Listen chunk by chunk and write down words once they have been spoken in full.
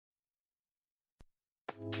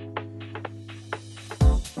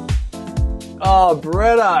Oh,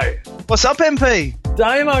 Bretto. What's up, MP?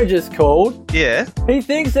 Damo just called. Yeah. He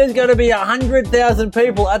thinks there's going to be 100,000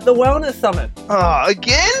 people at the Wellness Summit. Oh,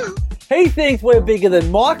 again? He thinks we're bigger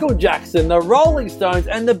than Michael Jackson, the Rolling Stones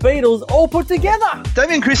and the Beatles all put together.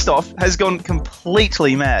 Damien Christoph has gone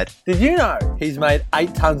completely mad. Did you know he's made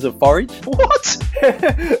 8 tons of forage? What?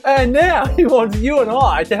 And now he wants you and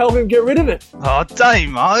I to help him get rid of it. Oh,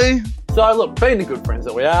 Damo. So look, being the good friends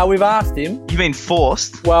that we are, we've asked him. You mean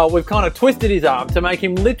forced? Well, we've kind of twisted his arm to make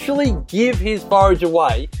him literally give his forage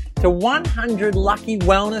away to 100 lucky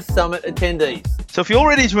Wellness Summit attendees. So if you're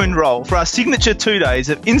ready to enrol for our signature 2 days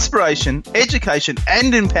of inspiration, education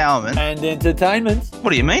and empowerment... And entertainment. What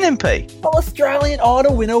do you mean, MP? Well, Australian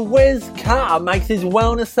Idol winner Wes Carr makes his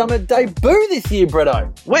Wellness Summit debut this year,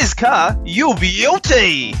 Bretto. Wes Carr, you'll be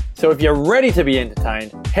guilty! So if you're ready to be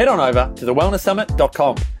entertained, head on over to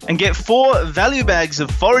thewellnesssummit.com. And get 4 value bags of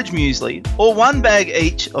forage muesli or 1 bag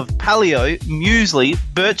each of paleo, muesli,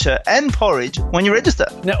 bircher and porridge when you register.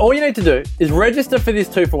 Now, all you need to do is register for this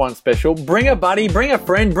 2-for-1 special, bring a buddy, bring a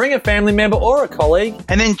friend, bring a family member or a colleague.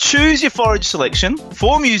 And then choose your forage selection,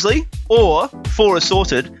 4 muesli or 4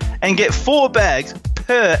 assorted, and get 4 bags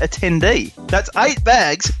per attendee. That's 8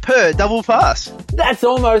 bags per double pass. That's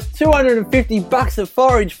almost $250 of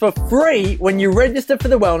forage for free when you register for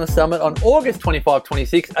the Wellness Summit on August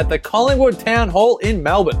 25-26 at the Collingwood Town Hall in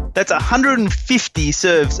Melbourne. That's 150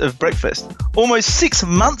 serves of breakfast. Almost 6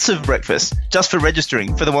 months of breakfast just for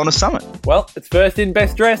registering for the Wellness Summit. Well, it's first in,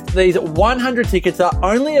 best dressed. These 100 tickets are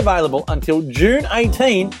only available until June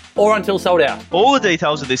 18 or until sold out. All the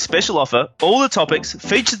details of this special offer, all the topics,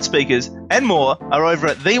 featured speakers and more are over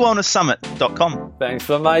at thewellnesssummit.com. Thanks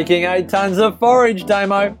for making 8 tons of forage,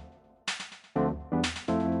 Damo.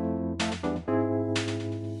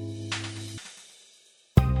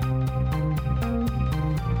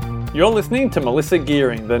 You're listening to Melissa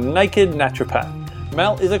Gearing, the Naked Naturopath.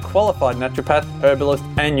 Mel is a qualified naturopath, herbalist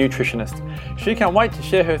and nutritionist. She can't wait to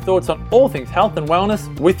share her thoughts on all things health and wellness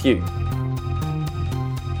with you.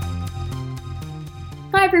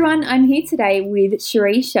 Hi everyone, I'm here today with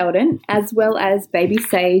Cherie Sheldon as well as baby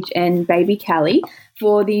Sage and baby Callie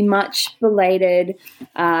for the much belated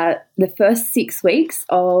the first 6 weeks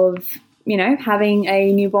of having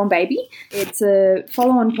a newborn baby. It's a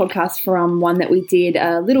follow-on podcast from one that we did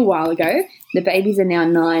a little while ago. The babies are now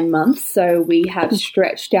 9 months, so we have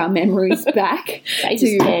stretched our memories back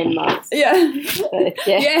to 10 months. Yeah,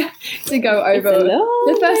 to go over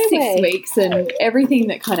the first 6 weeks and everything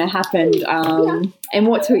that kind of happened and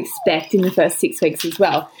what to expect in the first 6 weeks as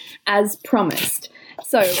well, as promised.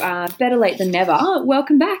 So better late than never.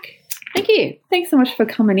 Welcome back. Thank you. Thanks so much for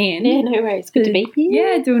coming in. Yeah, no worries. Good to be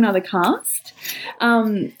here. Yeah, do another cast.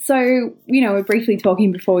 So, we're briefly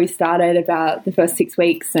talking before we started about the first 6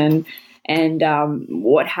 weeks and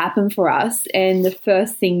what happened for us. And the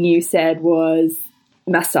first thing you said was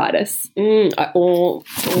mastitis. I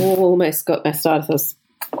almost got mastitis. I was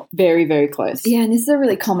very, very close. Yeah, and this is a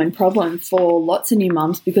really common problem for lots of new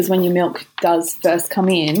mums because when your milk does first come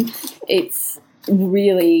in, it's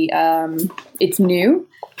really, it's new.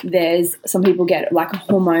 There's some people get like a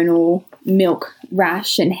hormonal milk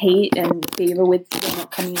rash and heat and fever with their milk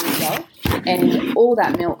coming in as well. And all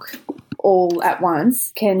that milk all at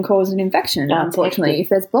once can cause an infection, unfortunately, if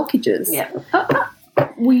there's blockages. Yeah.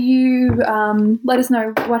 Will you let us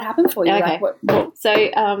know what happened for you? Okay. Like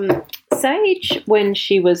So Sage, when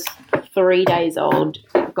she was 3 days old,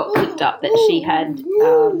 got picked up that she had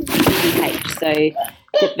DDH, so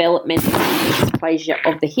developmental dysplasia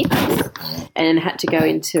of the hips, and had to go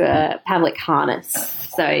into a Pavlik harness.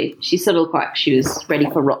 So she sort of looked like she was ready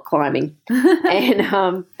for rock climbing. And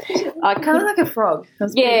I kind of like a frog.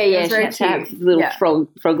 She had to have little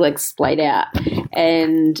frog legs splayed out.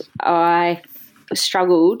 And I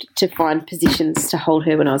struggled to find positions to hold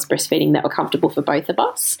her when I was breastfeeding that were comfortable for both of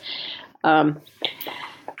us.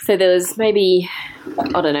 So there was maybe,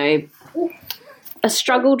 I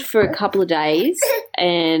struggled for a couple of days,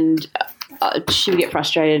 and she would get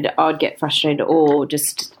frustrated, I'd get frustrated, or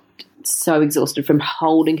just so exhausted from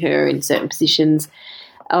holding her in certain positions.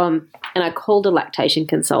 And I called a lactation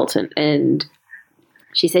consultant, and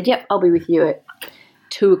she said, yep, I'll be with you at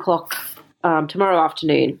 2 o'clock tomorrow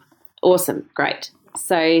afternoon. Awesome, great.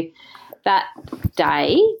 So that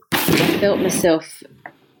day, I felt myself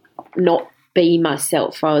not be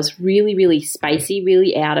myself. I was really, really spacey,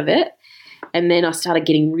 really out of it. And then I started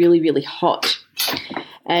getting really, really hot.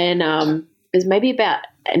 And it was maybe about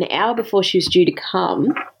an hour before she was due to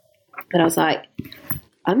come. And I was like,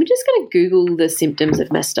 I'm just going to Google the symptoms of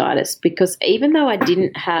mastitis, because even though I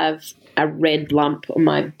didn't have a red lump on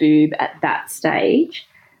my boob at that stage,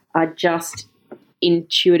 I just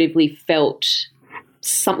intuitively felt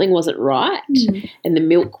something wasn't right and the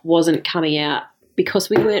milk wasn't coming out because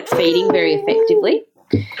we weren't feeding very effectively.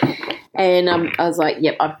 And I was like,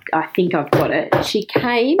 yep, I think I've got it. She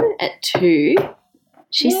came at 2.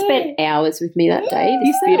 She spent hours with me that day,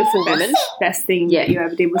 this beautiful woman. Best thing that you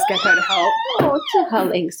ever did was get her to help. Oh,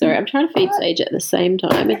 darling. Sorry, I'm trying to feed Sage at the same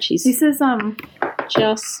time and she's This is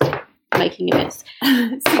just making a mess.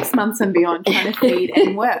 6 months and beyond trying to feed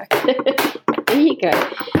and work. There you go.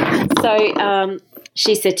 So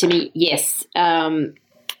she said to me, yes,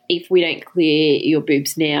 if we don't clear your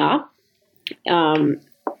boobs now,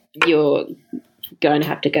 you're going to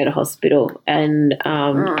have to go to hospital and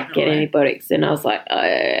get antibiotics. And I was like,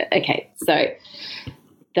 okay. So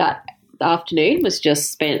that afternoon was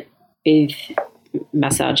just spent with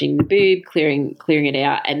massaging the boob, clearing it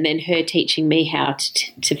out, and then her teaching me how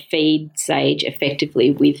to feed Sage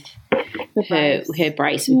effectively with her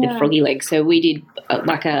brace with the froggy leg. So we did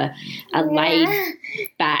like a laid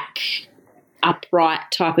back,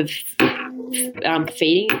 upright type of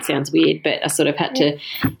feeding. It sounds weird, but I sort of had to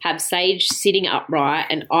have Sage sitting upright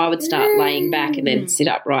and I would start laying back and then sit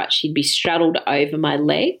upright. She'd be straddled over my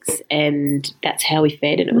legs and that's how we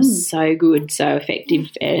fed, and it was so good, so effective,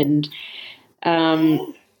 and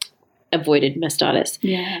avoided mastitis.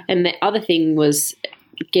 Yeah. And the other thing was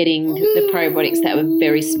getting the probiotics that were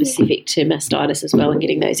very specific to mastitis as well and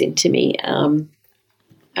getting those into me.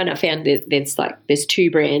 And I found that there's 2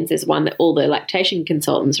 brands. There's one that all the lactation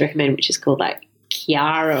consultants recommend, which is called like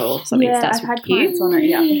Chiara or something. Yeah, Starts I've with had Q. clients on it,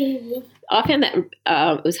 yeah. I found that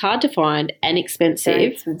it was hard to find and expensive. Very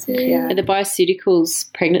expensive, yeah. And the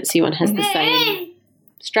Bioceuticals pregnancy one has the same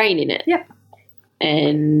strain in it. Yep.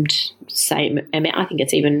 And same amount. I think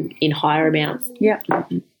it's even in higher amounts. Yeah.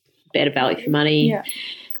 Better value for money. Yeah.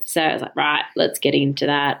 So I was like, right, let's get into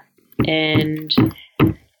that. And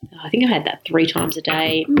I think I had that 3 times a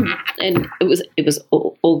day, and it was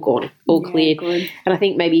all gone, all cleared. Good. And I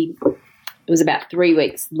think maybe it was about 3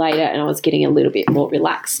 weeks later, and I was getting a little bit more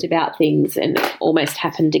relaxed about things, and it almost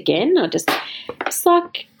happened again. It's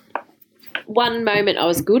like one moment I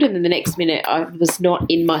was good, and then the next minute I was not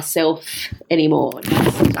in myself anymore,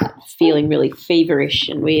 just feeling really feverish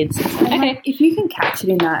and weird. So, okay, If you can catch it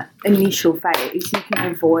in that initial phase, you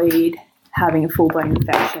can avoid having a full-blown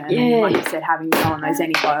infection. Yeah. And like you said, having to go on those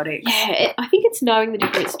antibiotics. yeah, I think it's knowing the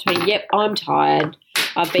difference between, yep, I'm tired,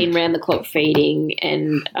 I've been round the clock feeding,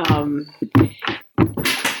 and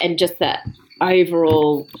just that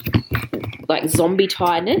overall like zombie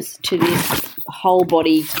tiredness to this whole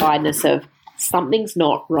body tiredness of something's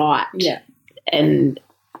not right. Yeah. And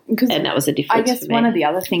Because that was a difference. I guess for me. one of the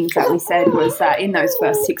other things that we said was that in those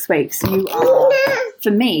first 6 weeks,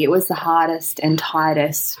 for me, it was the hardest and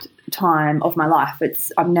tightest time of my life.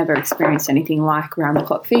 I've never experienced anything like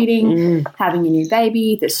round-the-clock feeding, having a new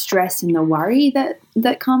baby, the stress and the worry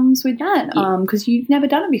that comes with that, because you've never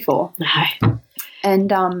done it before. No. And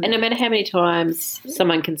no matter how many times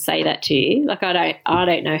someone can say that to you, like I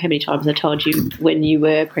don't know how many times I told you when you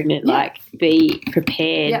were pregnant, like, be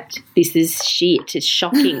prepared. Yep. This is shit. It's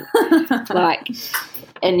shocking. Like,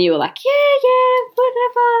 and you were like, yeah,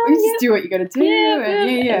 whatever. just do what you got to do.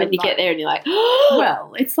 And then you get there and you're like,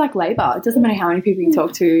 well, it's like labour. It doesn't matter how many people you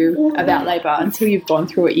talk to about labour, until you've gone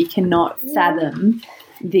through it, you cannot fathom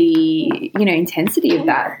the intensity of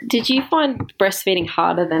that. Did you find breastfeeding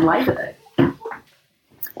harder than labour though?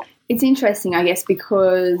 It's interesting, I guess,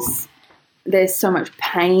 because there's so much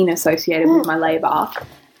pain associated with my labour,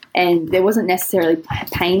 and there wasn't necessarily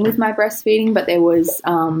pain with my breastfeeding, but there was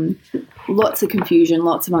lots of confusion,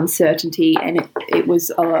 lots of uncertainty, and it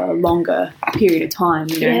was a longer period of time.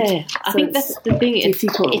 Yeah, I think that's the thing.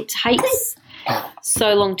 difficult. It takes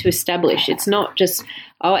so long to establish. It's not just,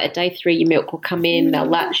 at day 3 your milk will come in, they'll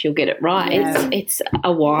latch, you'll get it right. Yeah. It's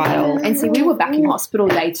a while. And see, we were back in hospital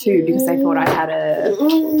day 2 because they thought I had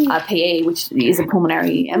a PE, which is a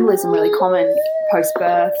pulmonary embolism, really common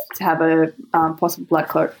post-birth, to have a possible blood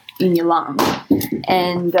clot in your lung.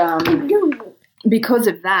 And because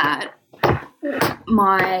of that,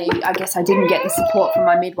 I guess I didn't get the support from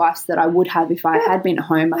my midwives that I would have if I had been at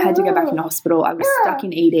home. I had to go back into hospital. I was stuck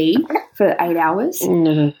in ED for 8 hours in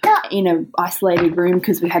an isolated room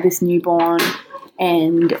because we had this newborn,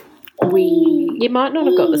 and You might not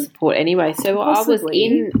have got the support anyway. So Possibly. I was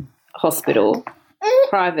in hospital,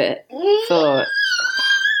 private, for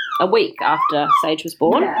a week after Sage was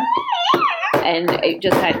born. Yeah. And it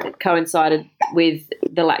just had coincided with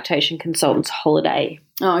the lactation consultant's holiday.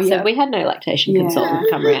 Oh, yeah. So we had no lactation consultant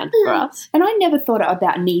come around for us. And I never thought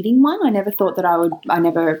about needing one. I never thought that I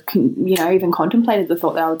never, even contemplated the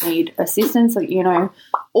thought that I would need assistance,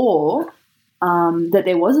 or that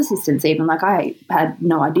there was assistance even. Like, I had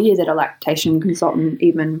no idea that a lactation consultant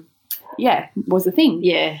even, was a thing.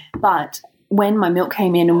 Yeah. But when my milk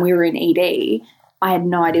came in and we were in ED, I had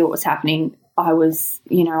no idea what was happening. I was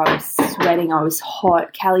sweating. I was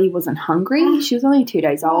hot. Callie wasn't hungry. She was only 2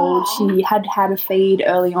 days old. She had had a feed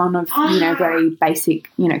early on of, very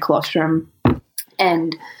basic, colostrum.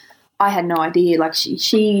 And I had no idea. Like,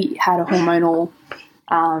 she had a hormonal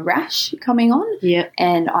rash coming on. Yeah.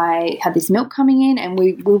 And I had this milk coming in, and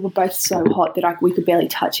we were both so hot that we could barely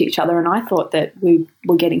touch each other. And I thought that we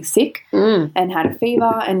were getting sick and had a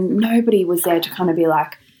fever, and nobody was there to kind of be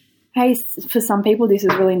like, hey, for some people this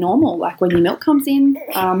is really normal, like when your milk comes in,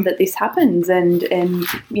 that this happens. And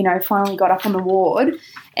finally got up on the ward,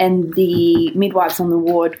 and the midwives on the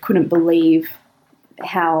ward couldn't believe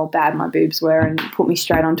how bad my boobs were and put me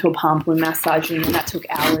straight onto a pump and massaging, and that took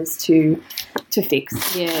hours to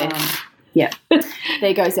fix. Yeah.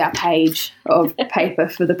 There goes our page of paper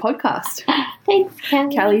for the podcast. Thanks,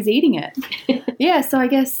 Callie. Callie's eating it. Yeah, so I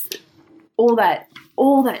guess all that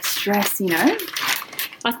stress,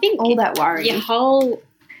 I think all that worry. Your whole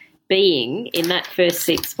being in that first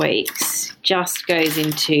 6 weeks just goes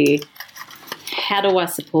into, how do I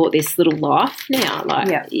support this little life now?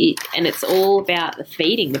 And it's all about the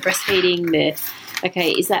feeding, the breastfeeding,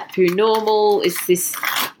 is that poo normal? Is this,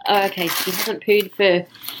 she hasn't pooed for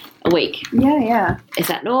a week. Yeah. Is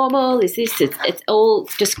that normal? Is this, it's all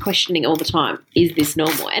just questioning all the time. Is this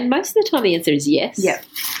normal? And most of the time the answer is yes. Yeah.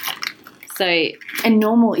 So, and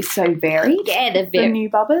normal is so varied. Yeah, the new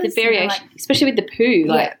bubbers. The variation, especially with the poo.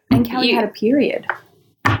 And Callie had a period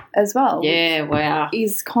as well. Yeah, wow.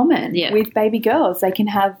 Is common with baby girls. They can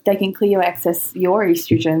clear excess your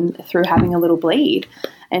estrogen through having a little bleed.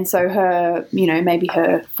 And so her, maybe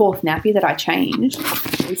her fourth nappy that I changed,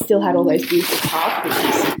 we still had all those beautiful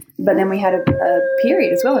pathways. But then we had a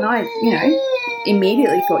period as well, and I,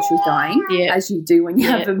 immediately thought she was dying, as you do when you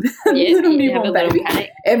have a little newborn baby.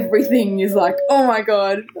 Everything is like, oh my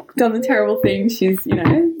God, done the terrible thing. She's,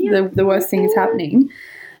 the worst thing is happening.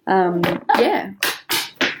 I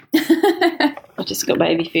just got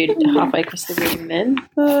baby food halfway across the room then.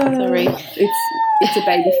 Sorry. It's a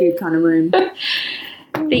baby food kind of room.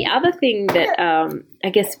 The other thing that I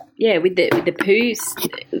guess, with the poos,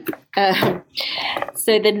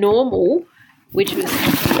 so the normal, which was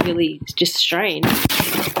really just strange,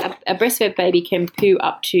 a breastfed baby can poo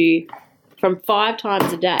up to from 5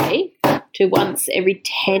 times a day to once every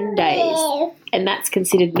 10 days, and that's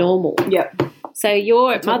considered normal. Yep. So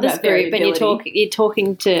your mother's group, and you're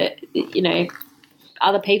talking to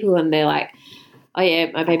other people, and they're like, oh,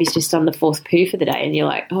 yeah, my baby's just done the 4th poo for the day. And you're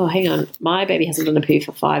like, oh, hang on, my baby hasn't done a poo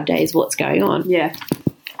for 5 days. What's going on? Yeah.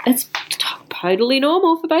 That's totally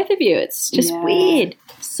normal for both of you. It's just weird.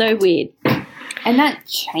 So weird. And that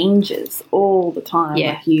changes all the time.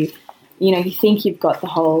 Yeah. Like you think you've got the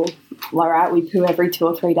whole, all right, we poo every 2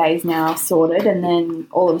 or 3 days now sorted, and then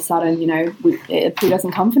all of a sudden, poo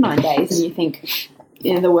doesn't come for 9 days, and you think,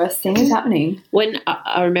 the worst thing is happening. When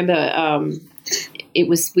I remember it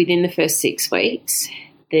was within the first 6 weeks,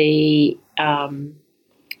 the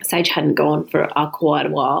Sage hadn't gone for quite a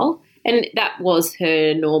while, and that was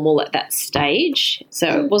her normal at that stage, so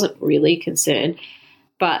I wasn't really concerned,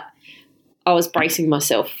 but I was bracing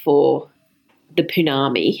myself for the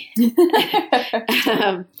punami.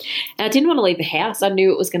 And I didn't want to leave the house. I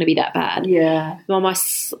knew it was going to be that bad. Yeah. Our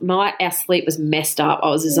sleep was messed up. I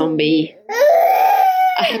was a zombie.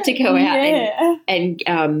 I had to go out and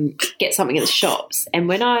get something at the shops. And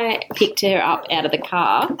when I picked her up out of the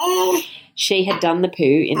car, she had done the poo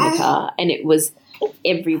in the car, and it was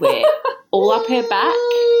everywhere. All up her back,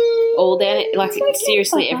 all down,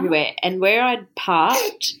 seriously everywhere. And where I'd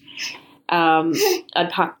parked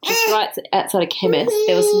just right outside a chemist.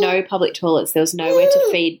 There was no public toilets. There was nowhere to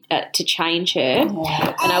feed, to change her.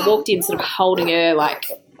 And I walked in sort of holding her like,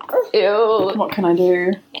 ew. What can I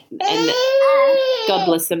do? And God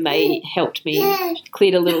bless them, they helped me,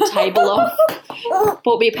 cleared a little table off,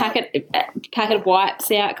 bought me a packet of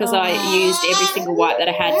wipes out because I used every single wipe that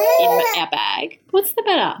I had in our bag. What's the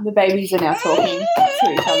matter? The babies are now talking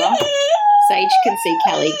to each other. Sage can see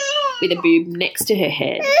Callie with a boob next to her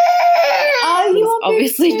head. Oh, you want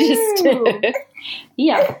obviously just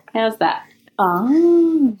yeah. How's that? Oh,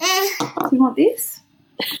 you want this?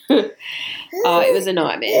 Oh, it was a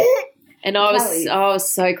nightmare. And I was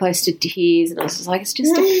so close to tears, and I was just like, it's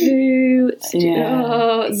just a poo.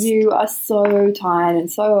 You are so tired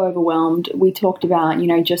and so overwhelmed. We talked about,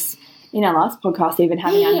 just in our last podcast, even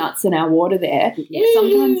having our nuts and our water there.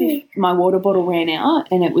 Sometimes if my water bottle ran out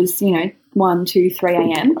and it was, 1, 2, 3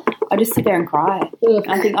 a.m., I just sit there and cry.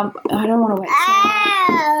 I think I don't want to wake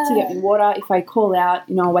to get me water. If I call out,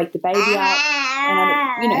 I'll wake the baby up.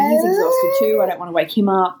 And, he's exhausted too. I don't want to wake him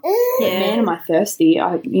up. But man, am I thirsty.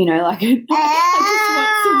 I just want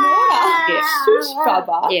some water. Yeah. Shush,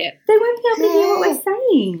 Bubba. Yeah. They won't be able to hear what we're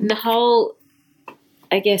saying. And the whole,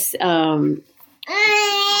 I guess, when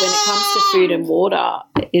it comes to food and water,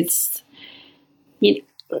 it's,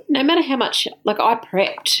 no matter how much, like I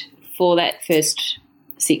prepped for that first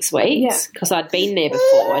 6 weeks because I'd been there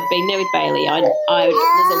before. I'd been there with Bailey. I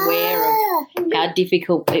was aware of how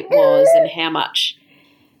difficult it was and how much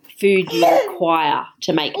food you require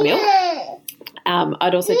to make milk.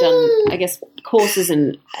 I'd also done, I guess, courses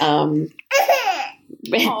and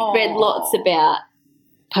read lots about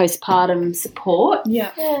postpartum support.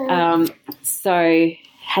 Yeah. So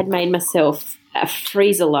had made myself a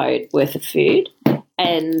freezer load worth of food.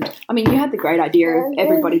 And I mean, you had the great idea of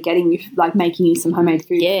everybody getting you, like, making you some homemade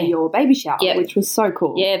food for your baby shower, which was so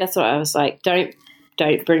cool. Yeah, that's what I was like. Don't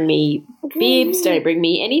bring me bibs. Don't bring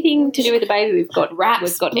me anything to do with the baby. We've got wraps.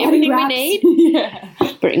 We've got everything we need.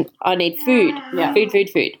 I need food. Yeah.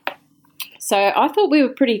 Food. So I thought we were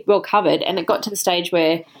pretty well covered, and it got to the stage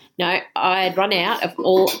where I had run out of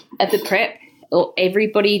all of the prep. Or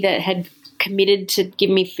everybody that had committed to give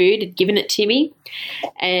me food had given it to me,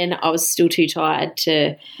 and I was still too tired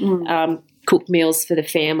to cook meals for the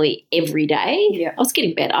family every day. Yeah. I was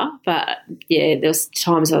getting better, but there was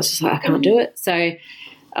times I was just like, I can't do it. So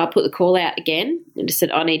I put the call out again and just said,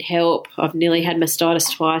 I need help. I've nearly had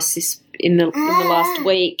mastitis twice in the last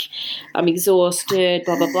week. I'm exhausted,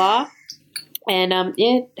 blah, blah, blah. And,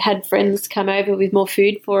 had friends come over with more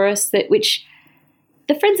food for us, which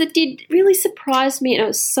the friends that did really surprised me, and it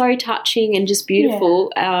was so touching and just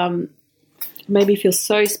beautiful. Made me feel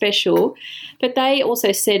so special. But they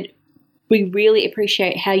also said, we really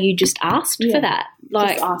appreciate how you just asked for that.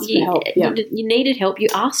 Like, just asked for help. Yeah. You needed help. You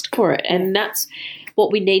asked for it. And that's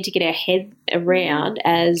what we need to get our head around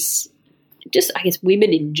as just, I guess,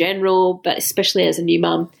 women in general, but especially as a new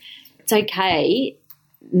mum. It's okay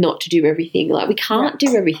not to do everything. Like, we can't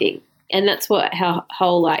do everything. And that's what our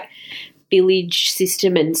whole, like, village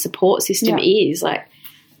system and support system is. Like,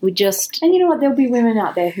 we just... And you know what? There'll be women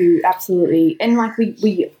out there who absolutely... And, like,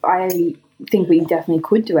 I think we definitely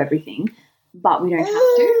could do everything, but we don't have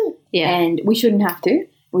to. Yeah. And we shouldn't have to.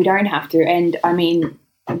 We don't have to. And, I mean,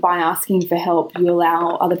 by asking for help, you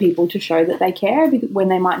allow other people to show that they care when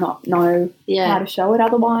they might not know how to show it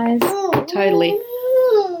otherwise. Totally.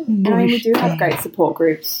 And, I mean, we do have great support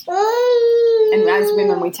groups. And as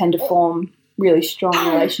women, we tend to form really strong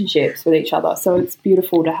relationships with each other. So it's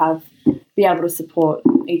beautiful to be able to support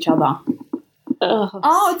each other.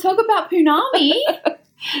 Oh, talk about Punami.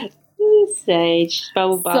 Sage,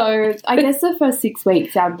 bubble butt. So I guess the first 6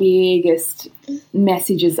 weeks, our biggest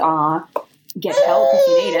messages are get help if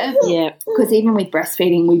you need it. Yeah. Because even with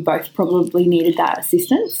breastfeeding, we both probably needed that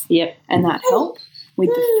assistance. Yep. And that help with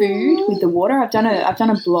the food, with the water. I've done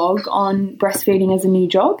a blog on breastfeeding as a new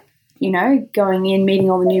job. Going in, meeting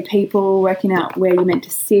all the new people, working out where you're meant to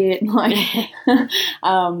sit, like,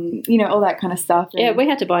 all that kind of stuff. And we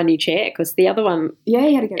had to buy a new chair because the other one, you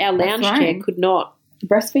had to get our lounge chair could not.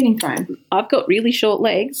 Breastfeeding throne. I've got really short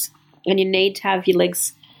legs, and you need to have your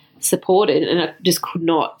legs supported, and I just could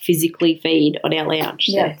not physically feed on our lounge.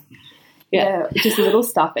 So, yeah, just little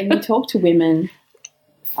stuff. And you talk to women,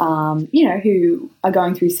 who are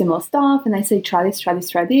going through similar stuff, and they say, try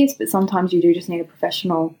this, but sometimes you do just need a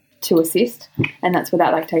professional to assist, and that's where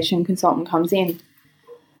that lactation consultant comes in.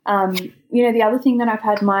 The other thing that I've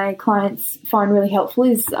had my clients find really helpful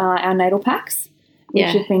is our natal packs, which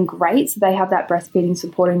have been great. So they have that breastfeeding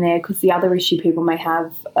support in there, because the other issue people may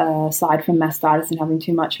have, aside from mastitis and having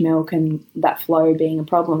too much milk and that flow being a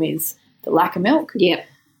problem, is the lack of milk. Yeah.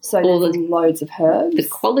 So there's loads of herbs. The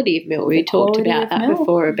quality of milk. We talked about that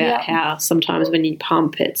before, about how sometimes when you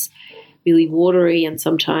pump it's really watery and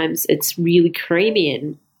sometimes it's really creamy,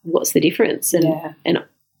 and what's the difference? And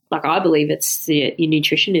like, I believe it's your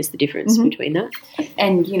nutrition is the difference between that.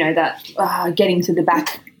 And, that getting to the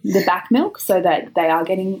back milk, so that they are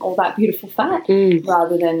getting all that beautiful fat,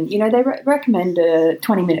 rather than, they recommend a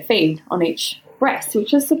 20-minute feed on each breast,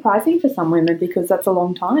 which is surprising for some women because that's a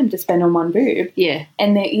long time to spend on one boob. Yeah.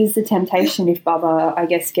 And there is the temptation, if Bubba, I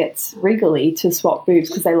guess, gets wriggly, to swap boobs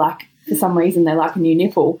because for some reason, they like a new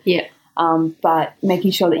nipple. Yeah. But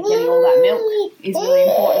making sure that you're getting all that milk is really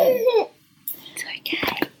important. It's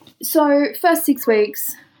okay. So, first 6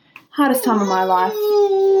 weeks, hardest time of my life.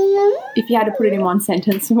 If you had to put it in one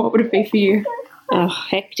sentence, what would it be for you? Oh,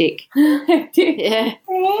 hectic. Hectic. Yeah.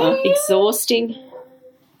 Exhausting.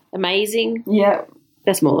 Amazing. Yeah.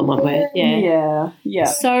 That's more than one word. Yeah. Yeah.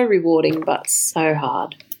 So rewarding, but so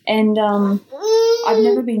hard. And I've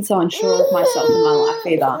never been so unsure of myself in my life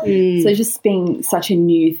either. So just being such a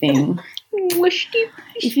new thing.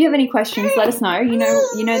 If you have any questions, let us know. You know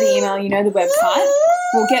the email, you know the website.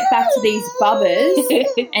 We'll get back to these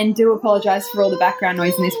bubbers and do apologise for all the background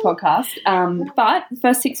noise in this podcast. But the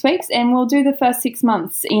first 6 weeks, and we'll do the first 6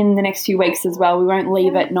 months in the next few weeks as well. We won't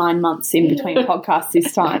leave it 9 months in between podcasts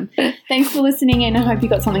this time. Thanks for listening, and I hope you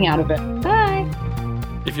got something out of it. Bye.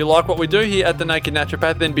 If you like what we do here at The Naked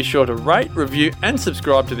Naturopath, then be sure to rate, review and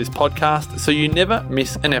subscribe to this podcast so you never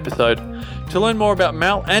miss an episode. To learn more about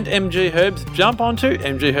Mal and MG Herbs, jump onto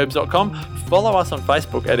mgherbs.com, follow us on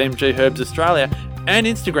Facebook at MG Herbs Australia and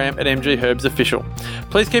Instagram at MG Herbs Official.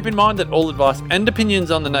 Please keep in mind that all advice and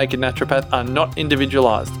opinions on The Naked Naturopath are not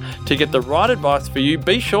individualised. To get the right advice for you,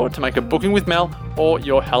 be sure to make a booking with Mal or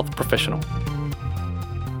your health professional.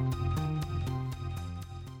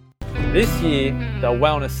 This year, the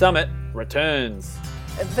Wellness Summit returns.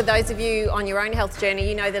 For those of you on your own health journey,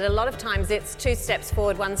 you know that a lot of times it's 2 steps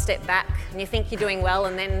forward, 1 step back, and you think you're doing well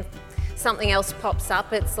and then something else pops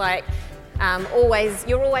up. It's like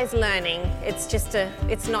you're always learning. It's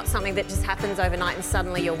not something that just happens overnight and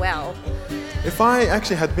suddenly you're well. If I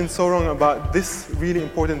actually had been so wrong about this really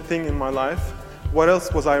important thing in my life, what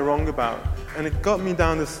else was I wrong about? And it got me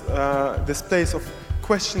down this place of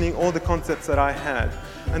questioning all the concepts that I had.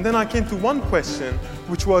 And then I came to one question,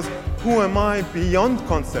 which was, who am I beyond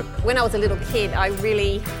concept? When I was a little kid, I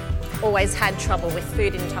really always had trouble with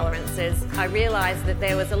food intolerances. I realised that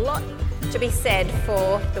there was a lot to be said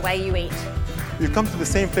for the way you eat. You come to the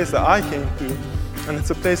same place that I came to, and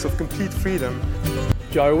it's a place of complete freedom.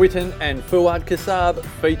 Joe Witten and Fuad Kassab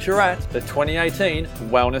feature at the 2018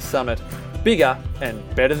 Wellness Summit. Bigger and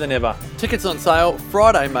better than ever. Tickets on sale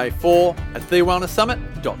Friday, May 4 at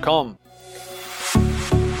thewellnesssummit.com.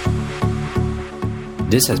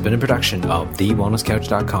 This has been a production of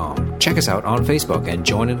TheWellnessCouch.com. Check us out on Facebook and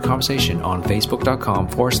join in the conversation on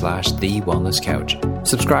Facebook.com/TheWellnessCouch.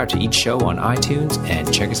 Subscribe to each show on iTunes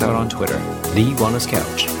and check us out on Twitter. The Wellness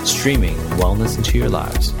Couch, streaming wellness into your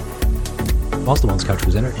lives. Whilst the Wellness Couch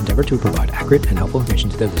presenter endeavour to provide accurate and helpful information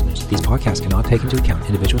to their listeners, these podcasts cannot take into account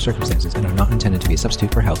individual circumstances and are not intended to be a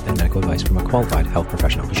substitute for health and medical advice from a qualified health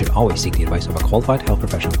professional. You should always seek the advice of a qualified health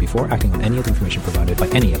professional before acting on any of the information provided by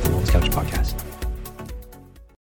any of the Wellness Couch podcasts.